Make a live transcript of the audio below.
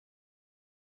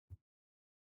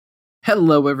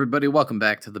Hello, everybody. Welcome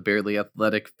back to the Barely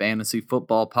Athletic Fantasy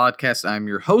Football Podcast. I'm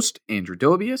your host, Andrew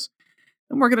Dobius,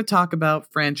 and we're going to talk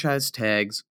about franchise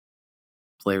tags,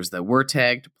 players that were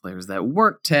tagged, players that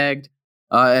weren't tagged,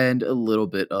 and a little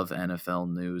bit of NFL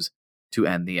news to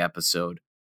end the episode.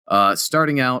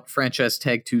 Starting out, Franchise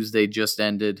Tag Tuesday just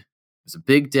ended. It was a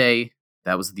big day.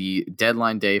 That was the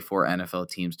deadline day for NFL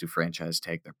teams to franchise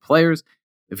tag their players.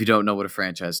 If you don't know what a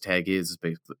franchise tag is,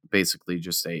 it's basically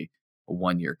just a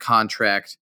 1-year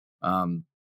contract.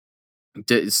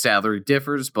 Salary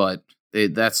differs, but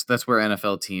that's where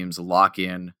NFL teams lock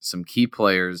in some key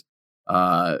players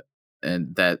and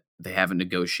that they haven't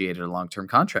negotiated a long-term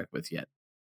contract with yet.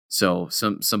 So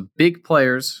some big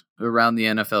players around the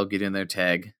NFL get in their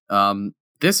tag.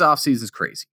 This offseason is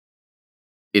crazy.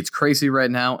 It's crazy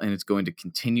right now, and it's going to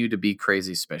continue to be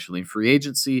crazy, especially in free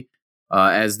agency,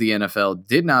 as the NFL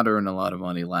did not earn a lot of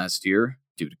money last year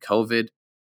due to COVID.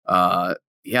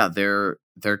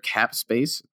 Their cap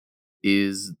space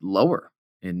is lower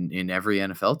in every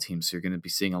NFL team. So you're going to be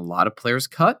seeing a lot of players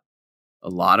cut, a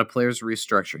lot of players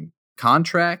restructuring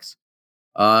contracts,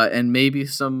 and maybe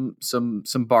some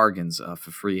bargains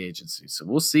for free agency. So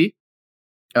we'll see.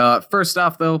 First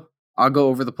off, though, I'll go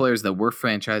over the players that were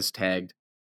franchise tagged,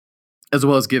 as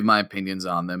well as give my opinions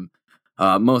on them.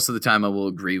 Most of the time, I will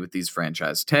agree with these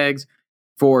franchise tags.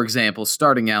 For example,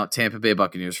 starting out, Tampa Bay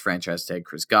Buccaneers franchise tag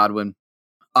Chris Godwin.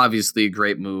 Obviously, a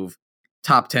great move.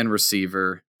 Top 10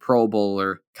 receiver, Pro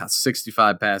Bowler, caught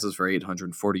 65 passes for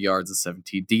 840 yards and 7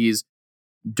 TDs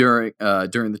during the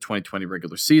 2020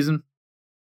 regular season.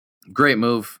 Great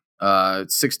move.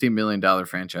 $16 million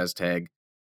franchise tag.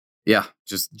 Yeah,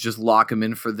 just lock him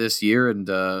in for this year and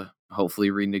hopefully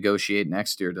renegotiate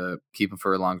next year to keep him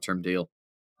for a long-term deal.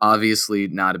 Obviously,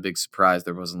 not a big surprise.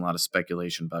 There wasn't a lot of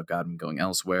speculation about Godwin going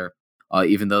elsewhere,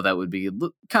 even though that would be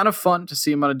kind of fun to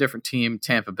see him on a different team.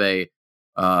 Tampa Bay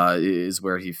is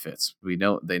where he fits. They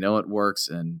know it works,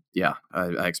 and yeah,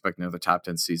 I expect another top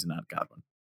 10 season out of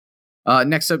Godwin.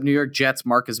 Next up, New York Jets,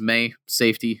 Marcus May,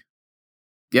 safety.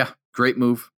 Yeah, great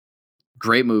move.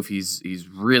 Great move. He's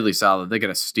really solid. They got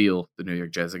to steal the New York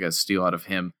Jets. They got to steal out of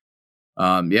him.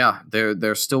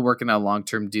 They're still working on a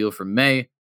long-term deal for May.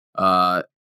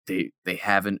 They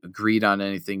haven't agreed on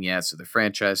anything yet, so they're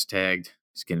franchise tagged.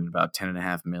 He's getting about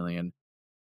 $10.5 million.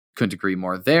 Couldn't agree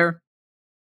more there.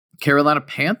 Carolina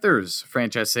Panthers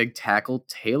franchise tag tackle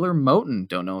Taylor Moton.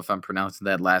 Don't know if I'm pronouncing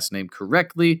that last name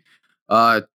correctly.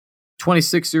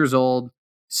 26 years old.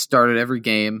 Started every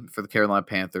game for the Carolina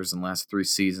Panthers in the last 3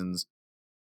 seasons.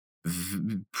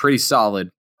 Pretty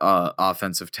solid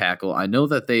offensive tackle. I know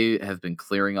that they have been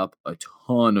clearing up a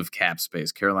ton of cap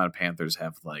space. Carolina Panthers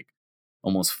have like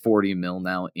almost 40 mil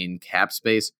now in cap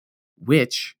space,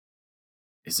 which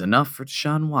is enough for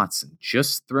Deshaun Watson.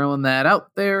 Just throwing that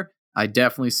out there. I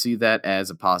definitely see that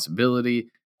as a possibility.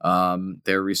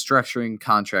 They're restructuring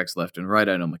contracts left and right.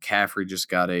 I know McCaffrey just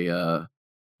got a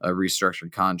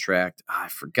restructured contract. I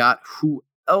forgot who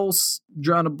else,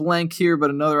 drawing a blank here, but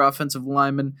another offensive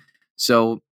lineman.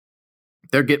 So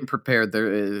they're getting prepared.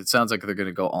 It sounds like they're going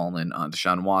to go all in on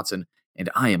Deshaun Watson,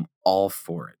 and I am all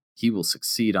for it. He will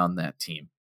succeed on that team.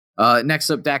 Next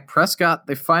up, Dak Prescott.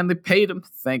 They finally paid him.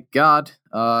 Thank God.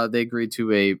 They agreed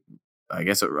to a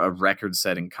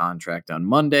record-setting contract on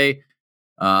Monday.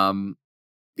 You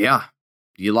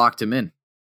locked him in.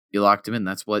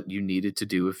 That's what you needed to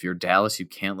do. If you're Dallas, you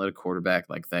can't let a quarterback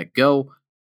like that go.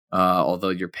 Although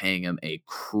you're paying him a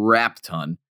crap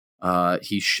ton,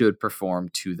 he should perform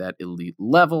to that elite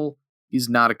level. He's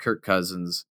not a Kirk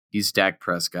Cousins. He's Dak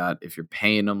Prescott. If you're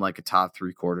paying him like a top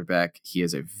 3 quarterback, he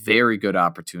has a very good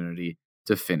opportunity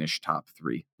to finish top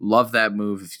 3. Love that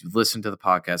move. If you've listened to the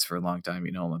podcast for a long time,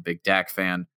 you know I'm a big Dak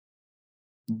fan.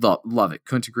 Love it.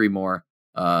 Couldn't agree more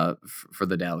for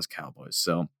the Dallas Cowboys.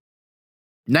 So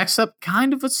next up,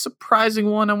 kind of a surprising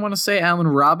one, I want to say. Allen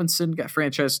Robinson got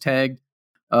franchise tagged.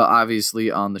 Obviously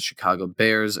on the Chicago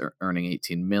Bears, earning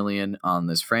 $18 million on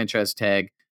this franchise tag.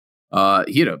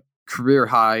 He had a career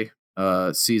high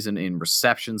season in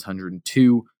receptions,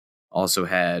 102. Also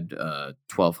had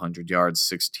 1,200 yards,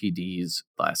 6 TDs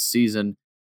last season.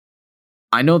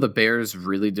 I know the Bears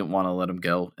really didn't want to let him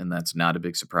go, and that's not a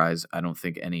big surprise. I don't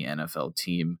think any NFL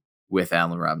team with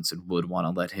Allen Robinson would want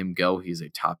to let him go. He's a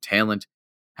top talent.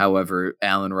 However,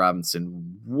 Allen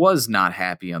Robinson was not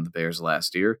happy on the Bears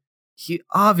last year. He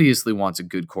obviously wants a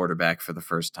good quarterback for the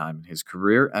first time in his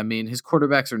career. I mean, his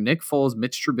quarterbacks are Nick Foles,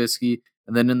 Mitch Trubisky,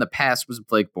 and then in the past was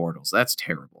Blake Bortles. That's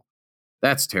terrible.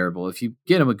 If you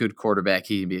get him a good quarterback,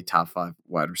 he can be a top 5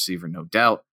 wide receiver, no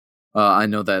doubt. I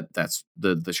know that's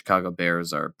the Chicago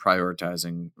Bears are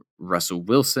prioritizing Russell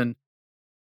Wilson.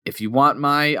 If you want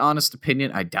my honest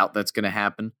opinion, I doubt that's going to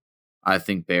happen. I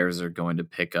think Bears are going to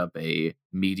pick up a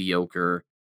mediocre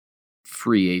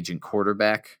free agent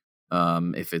quarterback.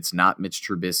 If it's not Mitch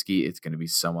Trubisky, it's going to be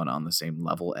someone on the same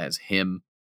level as him.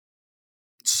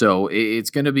 So it's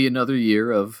going to be another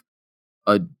year of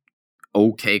a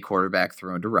okay quarterback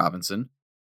thrown to Robinson,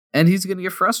 and he's going to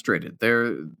get frustrated.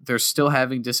 They're still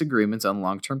having disagreements on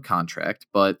long-term contract,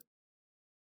 but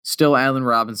still Allen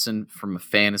Robinson, from a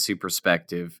fantasy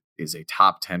perspective, is a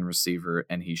top 10 receiver,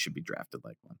 and he should be drafted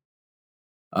like one.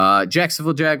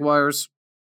 Jacksonville Jaguars,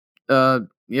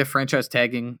 franchise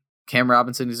tagging Cam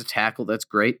Robinson is a tackle. That's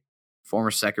great.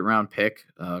 Former second-round pick.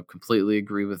 Completely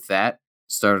agree with that.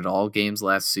 Started all games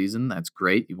last season. That's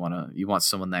great. You want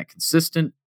someone that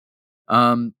consistent.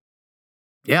 I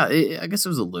guess it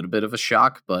was a little bit of a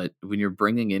shock, but when you're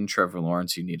bringing in Trevor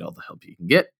Lawrence, you need all the help you can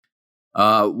get.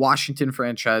 Washington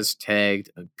franchise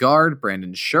tagged a guard,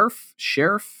 Brandon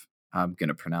Sheriff. I'm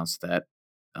gonna pronounce that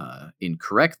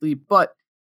incorrectly, but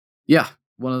yeah,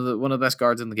 one of the best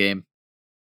guards in the game.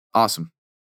 Awesome.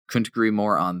 Couldn't agree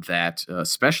more on that,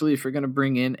 especially if you're going to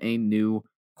bring in a new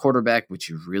quarterback, which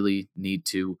you really need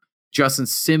to. Justin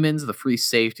Simmons, the free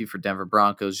safety for Denver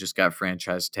Broncos, just got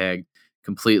franchise tagged.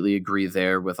 Completely agree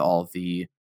there with all the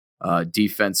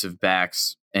defensive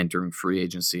backs entering free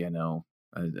agency. I know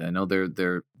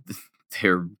they're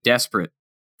desperate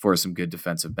for some good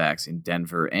defensive backs in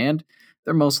Denver, and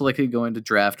they're most likely going to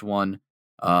draft one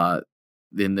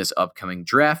in this upcoming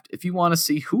draft. If you want to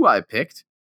see who I picked,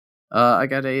 I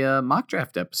got a mock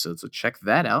draft episode, so check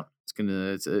that out.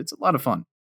 It's a lot of fun.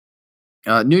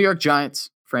 New York Giants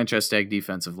franchise tag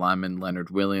defensive lineman Leonard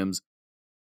Williams.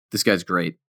 This guy's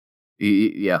great.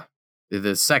 The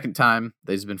second time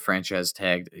that he's been franchise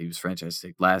tagged. He was franchise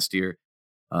tagged last year.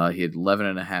 He had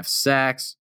 11.5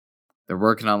 sacks. They're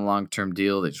working on a long-term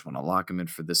deal. They just want to lock him in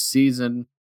for this season.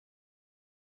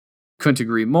 Couldn't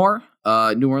agree more.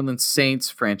 New Orleans Saints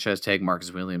franchise tag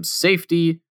Marcus Williams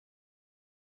safety.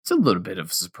 It's a little bit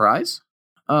of a surprise.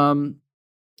 They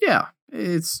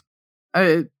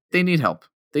need help.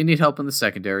 They need help in the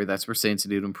secondary. That's where Saints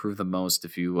need to improve the most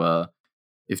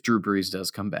if Drew Brees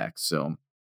does come back. So,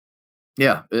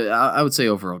 yeah, I would say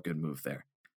overall good move there.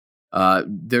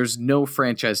 There's no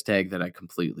franchise tag that I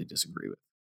completely disagree with.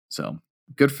 So,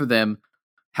 good for them.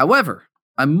 However,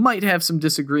 I might have some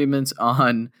disagreements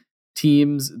on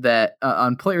teams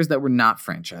on players that were not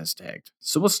franchise tagged.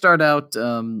 So, we'll start out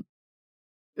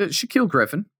Shaquille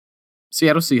Griffin,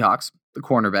 Seattle Seahawks, the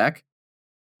cornerback,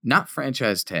 not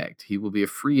franchise tagged. He will be a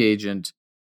free agent.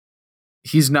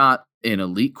 He's not an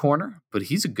elite corner, but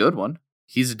he's a good one.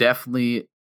 He's definitely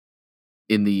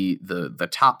in the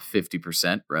top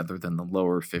 50% rather than the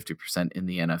lower 50% in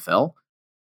the NFL.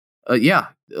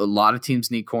 A lot of teams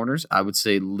need corners. I would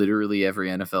say literally every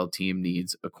NFL team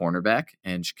needs a cornerback,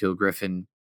 and Shaquille Griffin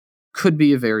could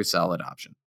be a very solid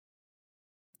option.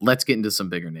 Let's get into some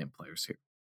bigger name players here.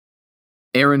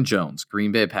 Aaron Jones,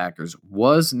 Green Bay Packers,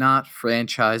 was not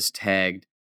franchise tagged.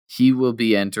 He will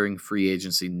be entering free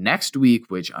agency next week,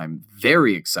 which I'm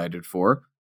very excited for.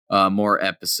 More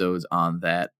episodes on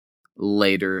that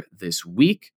later this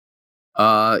week.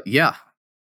 Was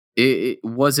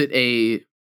it a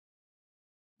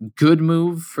good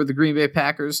move for the Green Bay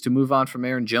Packers to move on from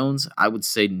Aaron Jones? I would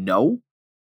say no.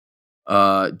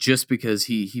 Just because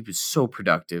he was so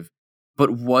productive.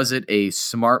 But was it a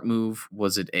smart move?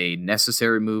 Was it a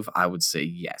necessary move? I would say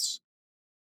yes.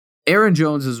 Aaron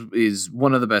Jones is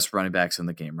one of the best running backs in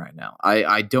the game right now.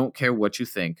 I don't care what you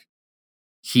think.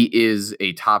 He is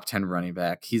a top 10 running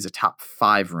back. He's a top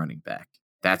 5 running back.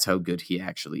 That's how good he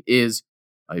actually is.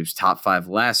 He was top 5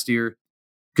 last year.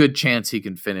 Good chance he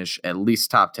can finish at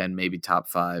least top 10, maybe top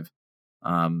 5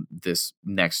 this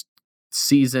next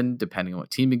season, depending on what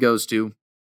team he goes to.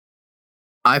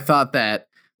 I thought that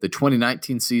the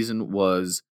 2019 season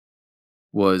was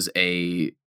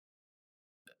a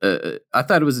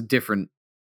different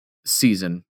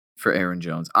season for Aaron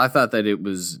Jones. I thought that it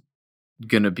was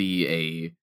going to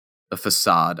be a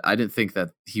facade. I didn't think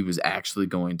that he was actually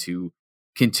going to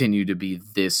continue to be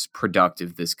this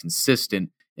productive, this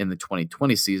consistent in the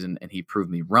 2020 season, and he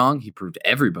proved me wrong. He proved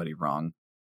everybody wrong.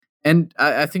 And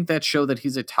I think that showed that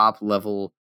he's a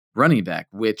top-level running back,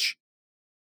 which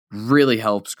really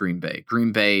helps Green Bay.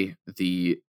 Green Bay,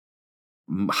 the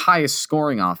highest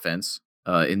scoring offense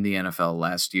in the NFL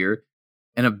last year.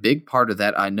 And a big part of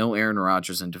that, I know Aaron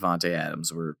Rodgers and Davante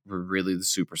Adams were really the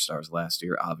superstars last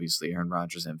year. Obviously, Aaron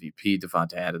Rodgers MVP,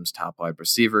 Davante Adams top wide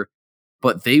receiver.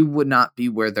 But they would not be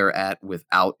where they're at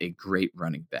without a great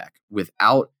running back.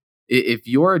 If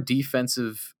you're a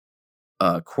defensive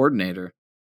coordinator,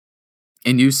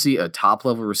 and you see a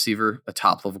top-level receiver, a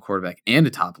top-level quarterback, and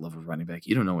a top-level running back,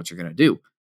 you don't know what you're going to do.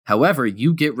 However,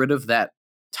 you get rid of that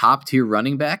top-tier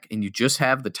running back and you just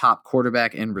have the top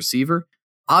quarterback and receiver,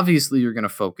 obviously you're going to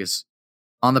focus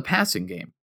on the passing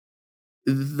game.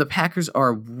 The Packers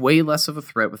are way less of a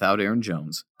threat without Aaron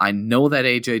Jones. I know that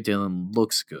A.J. Dillon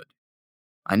looks good.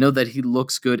 I know that he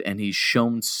looks good and he's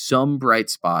shown some bright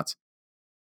spots.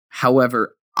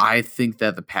 However, I think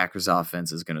that the Packers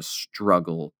offense is going to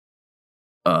struggle.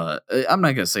 I'm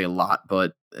not going to say a lot,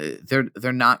 but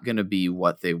they're not going to be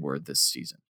what they were this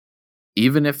season.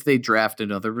 Even if they draft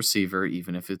another receiver,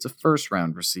 even if it's a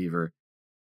first-round receiver,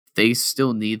 they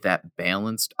still need that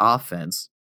balanced offense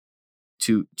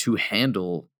to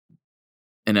handle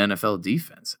an NFL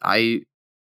defense.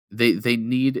 They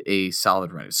need a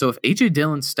solid runner. So if A.J.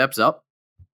 Dillon steps up,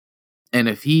 and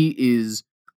if he is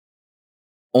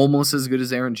almost as good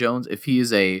as Aaron Jones, if he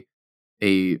is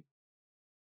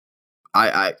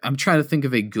I'm trying to think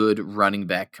of a good running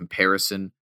back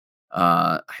comparison.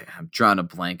 I'm drawing a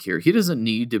blank here. He doesn't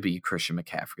need to be Christian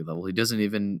McCaffrey level. He doesn't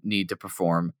even need to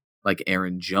perform like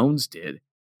Aaron Jones did.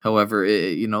 However,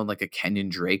 like a Kenyon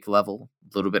Drake level,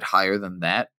 a little bit higher than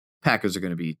that, Packers are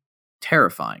going to be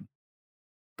terrifying.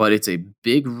 But it's a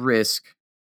big risk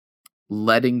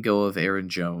letting go of Aaron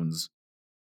Jones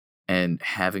and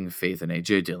having faith in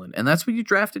A.J. Dillon. And that's what you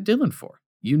drafted Dillon for.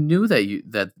 You knew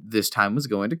that this time was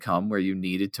going to come where you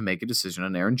needed to make a decision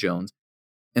on Aaron Jones,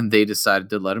 and they decided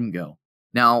to let him go.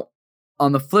 Now,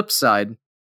 on the flip side,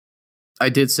 I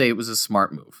did say it was a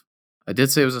smart move.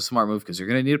 because you're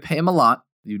going to need to pay him a lot.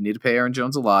 You need to pay Aaron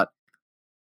Jones a lot.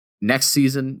 Next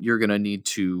season, you're going to need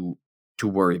to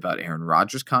worry about Aaron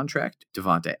Rodgers' contract,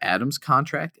 Devontae Adams'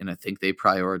 contract, and I think they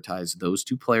prioritize those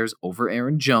two players over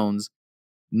Aaron Jones,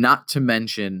 not to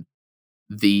mention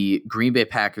the Green Bay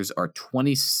Packers are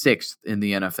 26th in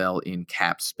the NFL in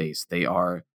cap space. They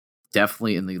are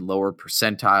definitely in the lower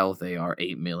percentile. They are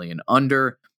 $8 million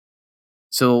under.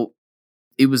 So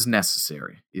it was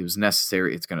necessary.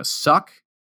 It's going to suck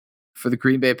for the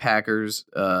Green Bay Packers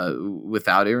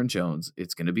without Aaron Jones.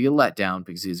 It's going to be a letdown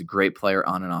because he's a great player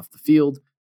on and off the field.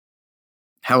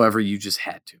 However, you just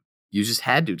had to. You just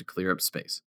had to clear up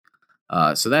space.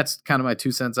 So that's kind of my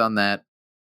 2 cents on that.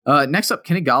 Next up,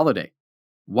 Kenny Golladay,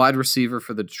 wide receiver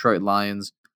for the Detroit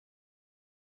Lions.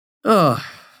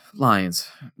 Lions,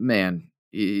 man,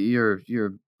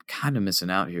 you're kind of missing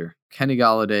out here. Kenny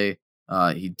Golladay,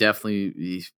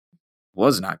 he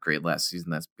was not great last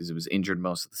season. That's because he was injured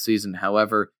most of the season.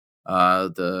 However,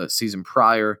 the season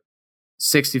prior,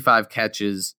 65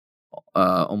 catches,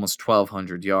 almost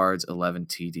 1,200 yards, 11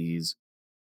 TDs.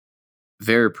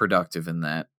 Very productive in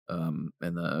that, and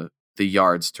the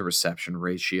yards to reception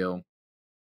ratio.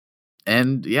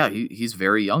 And yeah, he's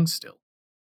very young still.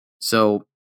 So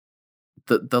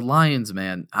the Lions,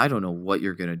 man, I don't know what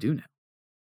you're going to do now.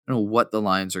 I don't know what the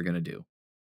Lions are going to do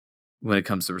when it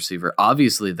comes to receiver.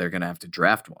 Obviously, they're going to have to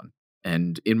draft one.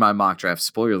 And in my mock draft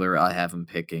spoiler, I have him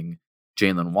picking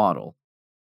Jalen Waddle.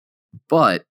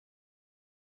 But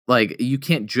you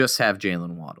can't just have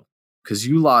Jalen Waddle because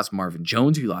you lost Marvin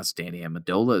Jones, you lost Danny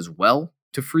Amendola as well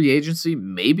to free agency.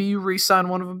 Maybe you re-sign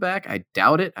one of them back. I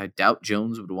doubt it. I doubt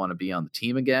Jones would want to be on the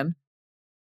team again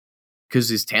because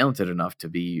he's talented enough to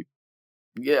be,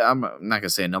 I'm not going to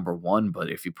say a number one, but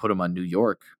if you put him on New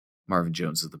York, Marvin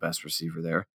Jones is the best receiver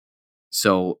there.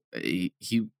 So he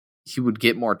would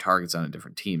get more targets on a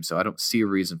different team. So I don't see a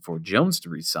reason for Jones to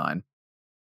re-sign.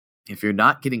 If you're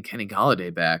not getting Kenny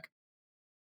Golladay back,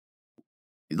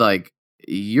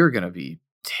 you're going to be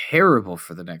terrible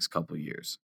for the next couple of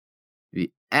years.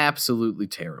 Be absolutely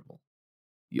terrible.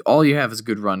 All you have is a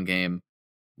good run game,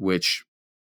 which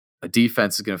a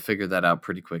defense is going to figure that out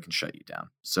pretty quick and shut you down.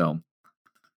 So,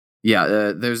 yeah,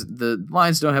 the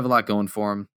Lions don't have a lot going for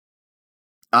them.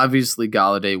 Obviously,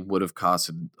 Golladay would have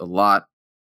costed a lot,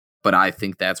 but I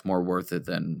think that's more worth it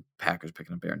than Packers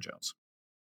picking up Aaron Jones.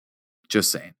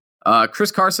 Just saying.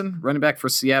 Chris Carson, running back for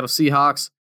Seattle Seahawks,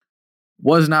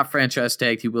 was not franchise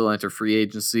tagged. He will enter free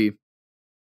agency.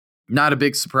 Not a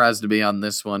big surprise to me on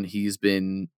this one. He's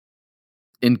been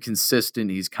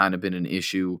inconsistent. He's kind of been an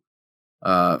issue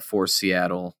for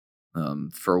Seattle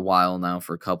for a while now,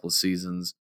 for a couple of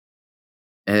seasons.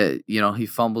 He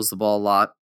fumbles the ball a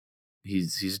lot.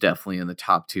 He's definitely in the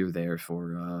top tier there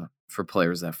for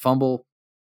players that fumble.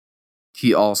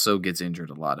 He also gets injured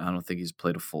a lot. I don't think he's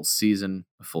played a full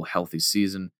healthy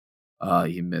season.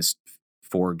 He missed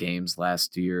 4 games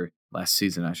last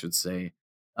season, I should say.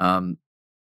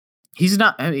 He's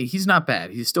not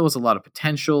bad. He still has a lot of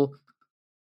potential,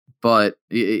 but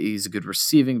he's a good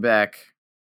receiving back.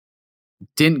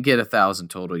 Didn't get 1,000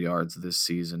 total yards this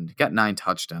season. He got 9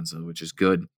 touchdowns, though, which is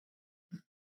good.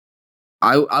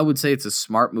 I would say it's a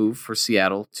smart move for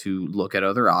Seattle to look at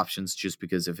other options, just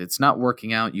because if it's not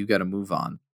working out, you got to move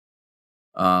on.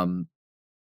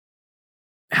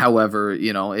 However,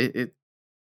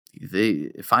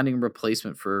 finding a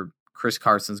replacement for Chris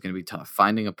Carson is going to be tough.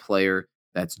 Finding a player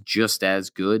that's just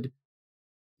as good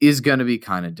is going to be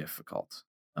kind of difficult.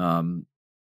 I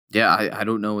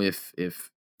don't know if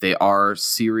they are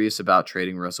serious about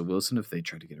trading Russell Wilson, if they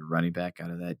try to get a running back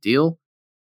out of that deal.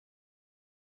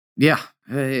 Yeah,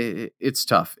 it's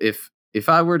tough. If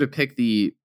I were to pick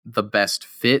the best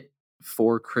fit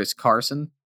for Chris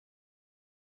Carson,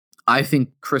 I think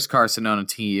Chris Carson on a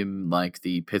team like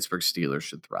the Pittsburgh Steelers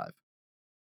should thrive.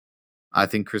 I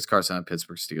think Chris Carson on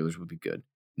Pittsburgh Steelers would be good.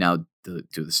 Now, do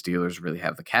the Steelers really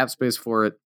have the cap space for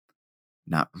it?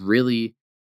 Not really,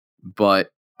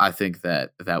 but I think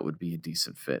that would be a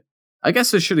decent fit. I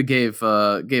guess I should have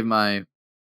gave my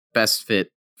best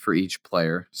fit for each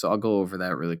player, so I'll go over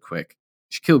that really quick.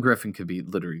 Shaquille Griffin could be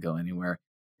literally go anywhere.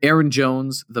 Aaron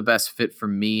Jones, the best fit for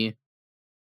me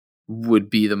would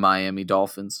be the Miami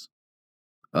Dolphins.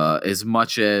 As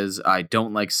much as I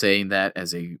don't like saying that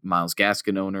as a Myles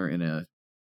Gaskin owner in a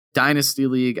dynasty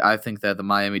league, I think that the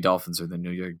Miami Dolphins or the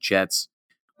New York Jets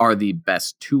are the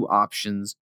best two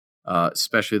options,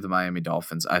 especially the Miami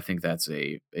Dolphins. I think that's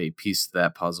a piece of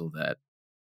that puzzle that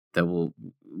will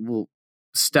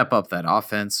step up that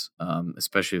offense,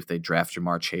 especially if they draft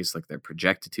Jamar Chase like they're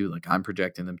projected to, like I'm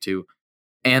projecting them to,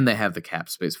 and they have the cap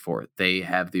space for it. They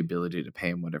have the ability to pay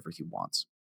him whatever he wants.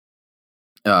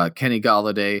 Kenny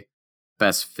Golladay,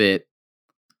 best fit.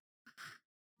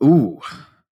 Ooh,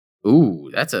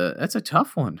 that's a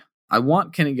tough one. I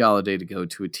want Kenny Golladay to go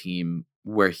to a team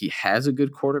where he has a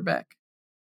good quarterback.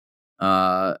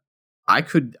 I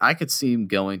could see him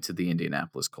going to the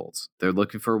Indianapolis Colts. They're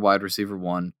looking for a wide receiver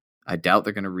one. I doubt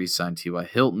they're going to re-sign T.Y.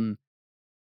 Hilton.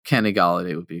 Kenny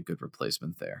Golladay would be a good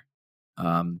replacement there.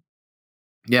 And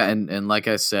like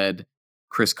I said,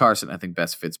 Chris Carson, I think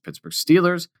best fits Pittsburgh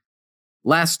Steelers.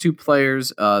 Last two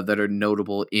players that are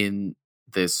notable in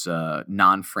this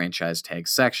non-franchise tag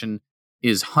section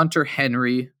is Hunter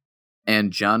Henry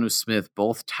and Jonnu Smith,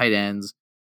 both tight ends.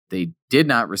 They did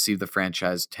not receive the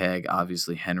franchise tag.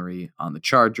 Obviously, Henry on the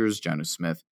Chargers, Jonnu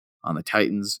Smith on the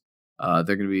Titans.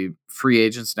 They're going to be free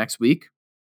agents next week.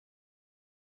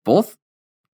 Both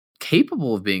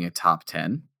capable of being a top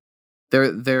 10.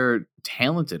 They're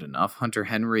talented enough. Hunter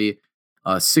Henry,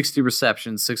 60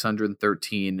 receptions,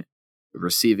 613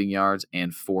 receiving yards,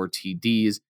 and 4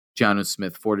 TDs. Jonnu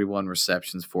Smith, 41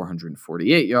 receptions,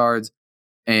 448 yards,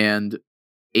 and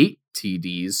 8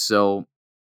 TDs. So,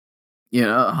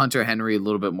 Hunter Henry, a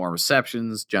little bit more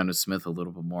receptions. Jonnu Smith, a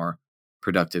little bit more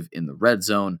productive in the red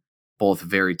zone. Both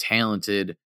very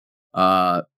talented.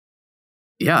 And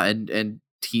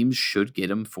teams should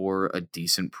get him for a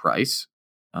decent price.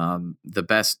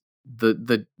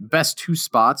 The best two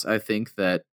spots, I think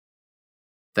that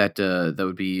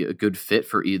would be a good fit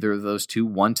for either of those two.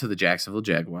 One to the Jacksonville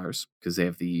Jaguars, because they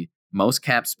have the most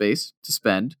cap space to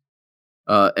spend,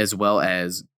 as well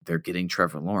as they're getting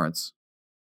Trevor Lawrence.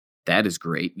 That is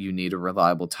great. You need a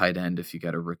reliable tight end if you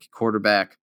got a rookie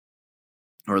quarterback,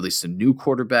 or at least a new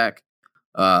quarterback.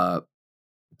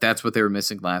 That's what they were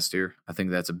missing last year. I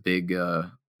think that's a big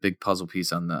puzzle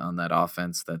piece on that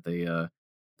offense that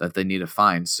they need to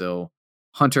find. So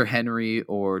Hunter Henry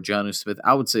or Jonnu Smith,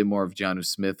 I would say more of Jonnu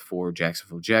Smith for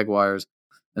Jacksonville Jaguars.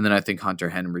 And then I think Hunter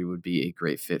Henry would be a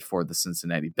great fit for the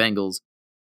Cincinnati Bengals.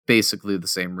 Basically the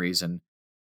same reason.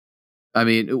 I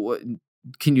mean,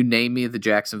 can you name me the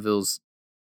Jacksonville's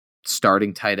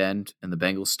starting tight end and the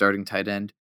Bengals starting tight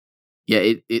end?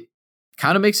 Yeah, it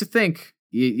kind of makes you think.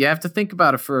 You have to think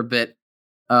about it for a bit.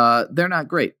 They're not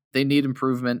great. They need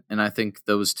improvement. And I think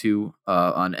those two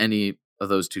on any of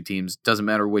those two teams, doesn't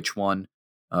matter which one,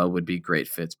 would be great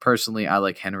fits. Personally, I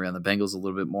like Henry on the Bengals a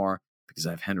little bit more because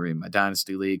I have Henry in my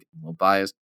dynasty league. I'm a little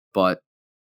biased, but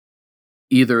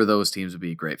either of those teams would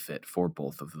be a great fit for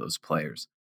both of those players.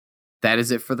 That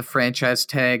is it for the franchise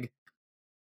tag.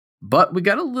 But we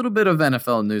got a little bit of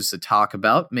NFL news to talk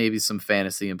about, maybe some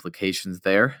fantasy implications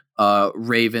there.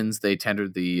 Ravens, they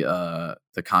tendered the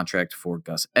contract for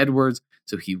Gus Edwards,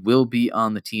 so he will be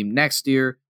on the team next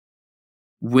year,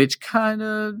 which kind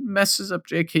of messes up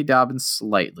J.K. Dobbins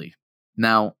slightly.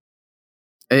 Now,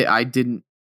 I didn't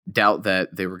doubt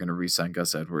that they were going to re-sign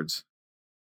Gus Edwards,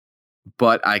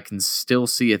 but I can still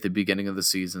see at the beginning of the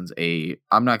seasons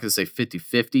I'm not going to say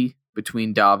 50-50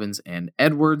 between Dobbins and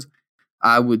Edwards.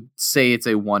 I would say it's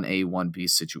a 1A, 1B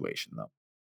situation, though,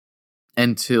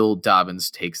 until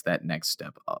Dobbins takes that next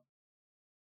step up.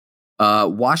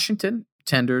 Washington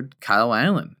tendered Kyle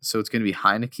Allen. So it's going to be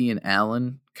Heineke and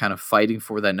Allen kind of fighting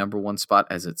for that number 1 spot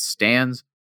as it stands.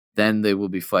 Then they will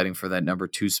be fighting for that number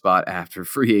 2 spot after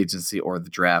free agency or the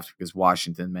draft, because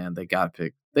Washington, man, they got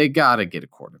to get a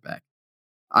quarterback.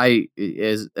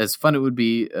 As fun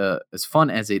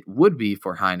as it would be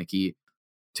for Heineke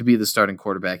to be the starting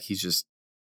quarterback, he's just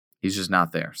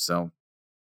not there. So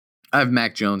I have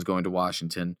Mac Jones going to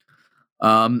Washington.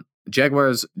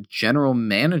 Jaguars general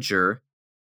manager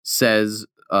says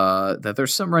that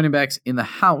there's some running backs in the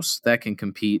house that can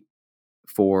compete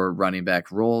for running back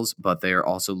roles, but they are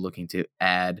also looking to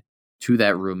add to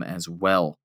that room as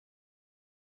well.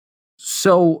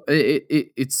 So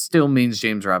it still means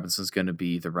James Robinson's going to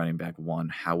be the running back 1.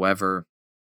 However,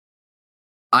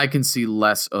 I can see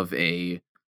less of I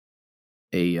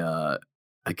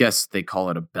guess they call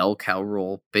it a bell cow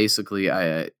role. Basically,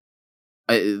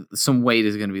 some weight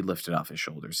is going to be lifted off his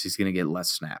shoulders. He's going to get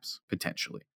less snaps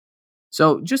potentially.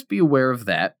 So just be aware of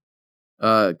that,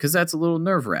 because that's a little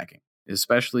nerve-wracking,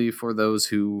 especially for those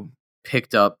who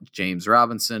picked up James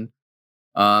Robinson.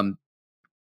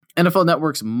 NFL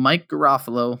Network's Mike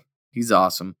Garofalo, he's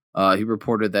awesome. He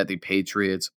reported that the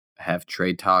Patriots have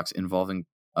trade talks involving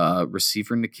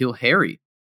receiver N'Keal Harry.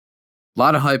 A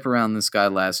lot of hype around this guy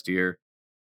 2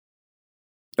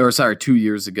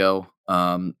 years ago.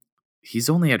 He's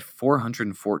only had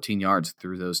 414 yards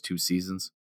through those 2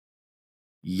 seasons.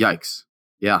 Yikes.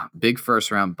 Yeah, big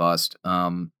first-round bust.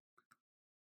 I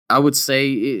would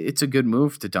say it's a good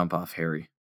move to dump off Harry.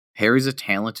 Harry's a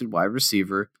talented wide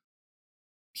receiver.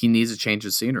 He needs a change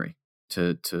of scenery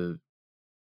to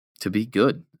be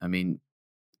good. I mean,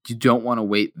 you don't want to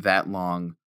wait that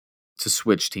long to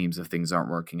switch teams if things aren't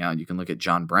working out. You can look at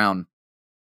John Brown.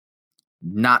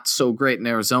 Not so great in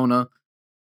Arizona.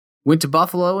 Went to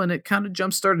Buffalo, and it kind of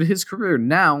jump-started his career.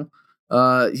 Now,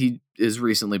 he has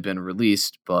recently been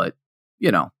released, but,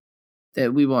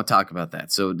 we won't talk about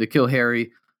that. So, N'Keal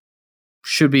Harry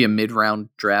should be a mid-round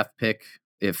draft pick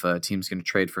if a team's going to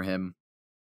trade for him.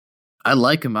 I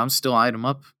like him. I'm still eyeing him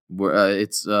up.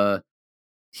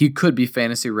 He could be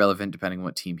fantasy relevant depending on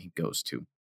what team he goes to.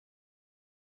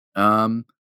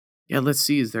 Let's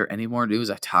see. Is there any more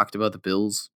news? I talked about the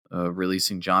Bills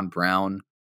releasing John Brown.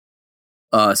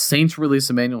 Saints release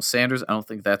Emmanuel Sanders. I don't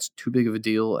think that's too big of a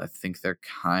deal. I think they're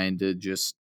kind of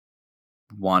just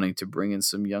wanting to bring in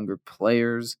some younger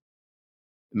players.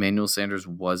 Emmanuel Sanders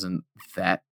wasn't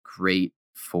that great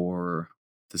for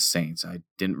the Saints. I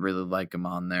didn't really like him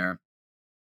on there.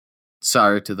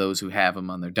 Sorry to those who have him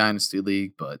on their dynasty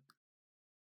league, but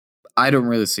I don't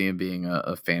really see him being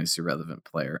a fantasy relevant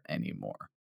player anymore.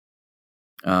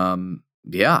 And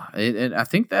I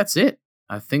think that's it.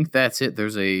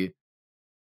 There's a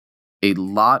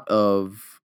lot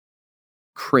of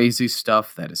crazy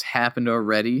stuff that has happened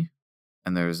already,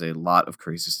 and there's a lot of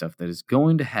crazy stuff that is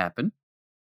going to happen.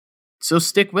 So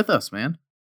stick with us, man.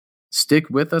 Stick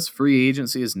with us. Free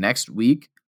agency is next week.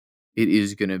 It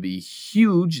is going to be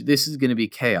huge. This is going to be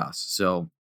chaos. So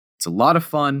it's a lot of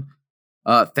fun.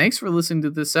 Thanks for listening to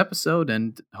this episode,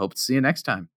 and hope to see you next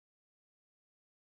time.